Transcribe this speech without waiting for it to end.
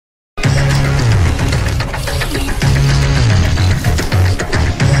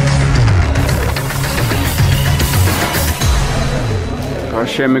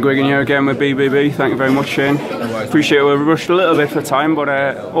Shane McGuigan here again with BBB. Thank you very much, Shane. Appreciate we rushed a little bit for time, but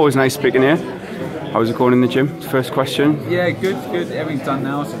always nice speaking here. How's it going in the gym? First question. Yeah, good. Everything's done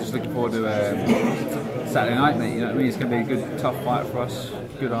now, so just looking forward to Saturday night, mate. You know what I mean? It's going to be a good, tough fight for us.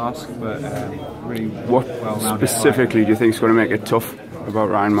 Good ask, but really what specifically do you think is going to make it tough about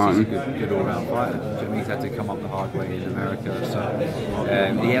Ryan Martin? He's a good all-round fighter. He's had to come up the hard way in America, so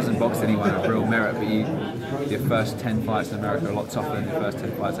he hasn't boxed anyone of real merit, but your first 10 fights in America are a lot tougher than your first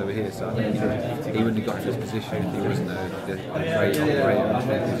 10 fights over here, so I think he wouldn't have got to this position if he wasn't a great operator. I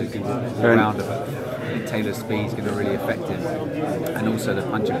think he's a good all-rounder, but I think Taylor's speed is going to really affect him, and also the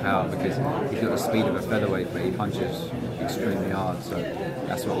punching power, because he's got the speed of a featherweight, but he punches extremely hard, so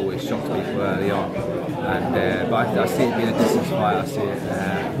that's what always shocks people early on. And but I see it being a distance fight. I see it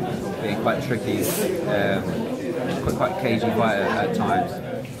being quite tricky, quite cagey fight at times,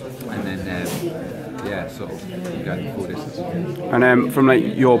 and then yeah, sort of going the full distance. And from like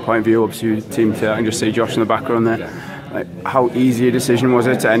your point of view, obviously you team to, I can just see Josh in the background there. Yeah. Like, how easy a decision was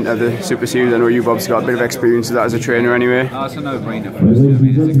it to enter the Super Series? I know you've obviously got a bit of experience with that as a trainer anyway. Oh, it's a no-brainer for us. I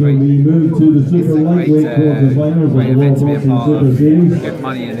mean, it's a great event to be a part of. Good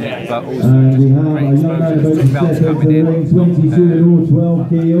money in it, but also just great exposure. There's 2 belts coming in.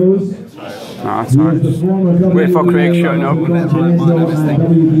 No, that's fine. Wait for Craig shutting up.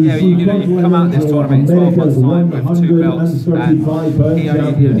 Yeah, you come out this tournament in 12 months' time with 2 belts, and he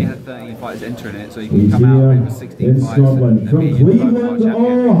only had 13 fights entering it, so you can come out with 16 fights and be in the world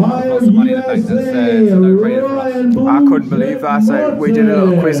champion. Lots of money in the bank, that's a no-brainer for us. I couldn't believe that. We did a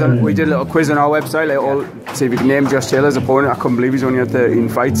little quiz on our website, like, see if we can name Josh Taylor's opponent. I couldn't believe he's only had 13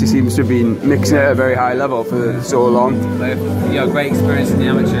 fights. He seems to have been mixing it at a very high level for so long. So, great experience in the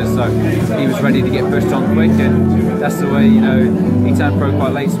amateurs, so he was ready to get pushed on quick, and that's the way, he turned pro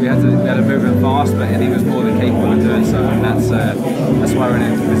quite late, so we had to move him fast, but he was more than capable of doing so, and that's why we're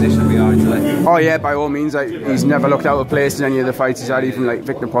in the position we are in today. Oh yeah, by all means, he's never looked out of place in any of the fights he's had, even like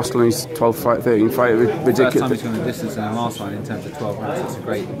Victor Postel, he's 12 fight, 13 fight, ridiculous. First time he's gone the distance in the last one in terms of 12 rounds. It's a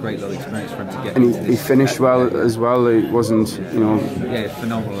great little experience for him to get. And he finished well as well. It wasn't, Yeah,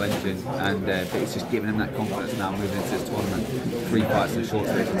 phenomenal engine, and but it's just giving him that confidence now moving into this tournament. 3 fights in a short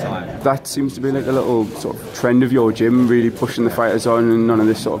space of time. That seems to be like a little sort of trend of your gym, really pushing the fighters on, and none of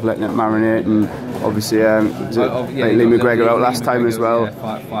this sort of letting it marinate. And obviously, Lee McGregor out last time as well.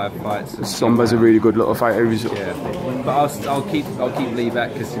 Yeah, 5 fights. Somba's a really good little fighter. Yeah, but I'll keep Lee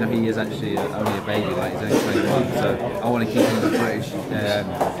back, because he is actually only a baby, like he's only 21. So I want to keep him at the British,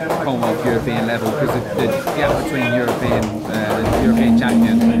 Commonwealth, European level, because the gap between the European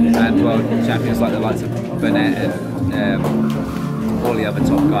champion and world champions like the likes of Burnett and all the other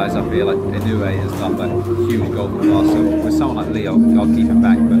top guys up here, like Inoue and stuff, like huge golden class. So with someone like Lee, I'll keep him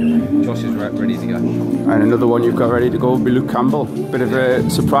back, but Josh is ready to go. And another one you've got ready to go will be Luke Campbell. Bit of a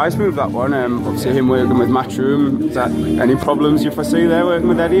surprise move, that one. Obviously him working with Matchroom. Is that any problems you foresee there working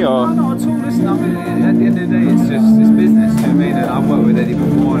with Eddie? Or? No, not at all. Listen, I mean, at the end of the day, it's business. You know what I mean? And I've worked with Eddie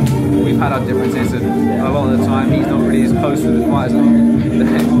before, and we've had our differences, and a lot of the time he's not really as close with the fighters that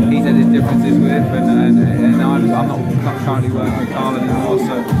he's had his differences with, and I'm not currently working with Carl anymore,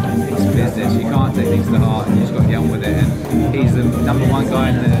 so it's business. You can't take things to heart, and you just got to get on with it. And he's the #1 guy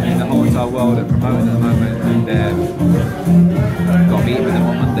in the whole entire world at promoting at the moment, and got to meet with him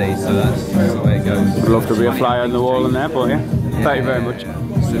on Monday, so that's the way it goes. Would love to be a fly on the wall in there, but yeah, thank you very much.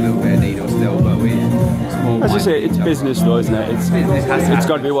 Just a little bit of needle still, but as I say, it's business though, isn't it? It's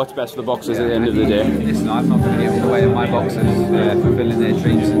got to be what's best for the boxers at the end of the day. Listen, I'm not going to get in the way of my boxers fulfilling their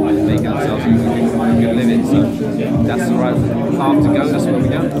dreams and making themselves a good living, so that's the right path to go, that's where we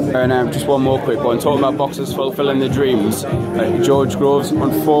go. And just one more quick one, talking about boxers fulfilling their dreams. George Groves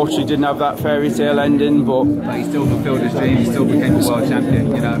unfortunately didn't have that fairy tale ending, but he still fulfilled his dream, he still became a world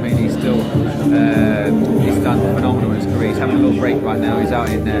champion, you know what I mean? He's still, he's done phenomenal in his career, he's having a little break right now, he's out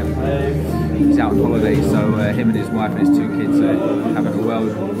on holiday, so him and his wife and his 2 kids are having a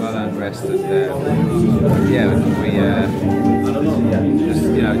well-earned rest, and yeah, we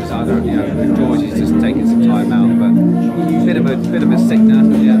George is just taking some time out, but bit of a sickener,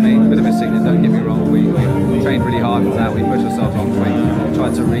 you know what I mean? Bit of a sickener, don't get me wrong. We trained really hard for that. We pushed ourselves on. We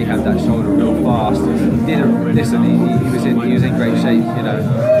tried to rehab that shoulder real fast. He was in great shape,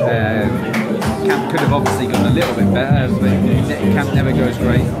 Camp could have obviously gone a little bit better, but camp never goes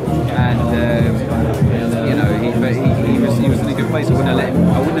great, and he was in a good place. I wouldn't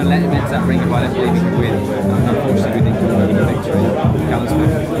have let him into that ring if I didn't believe he could win. Unfortunately, we didn't come over the victory. Callum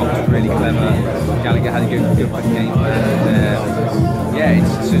Smith was really clever. Gallagher had a good game, and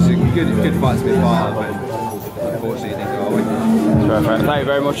it's just a good fight to be part of. But unfortunately, it didn't go our way. Perfect. Thank you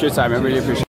very much for your time. I really appreciate it.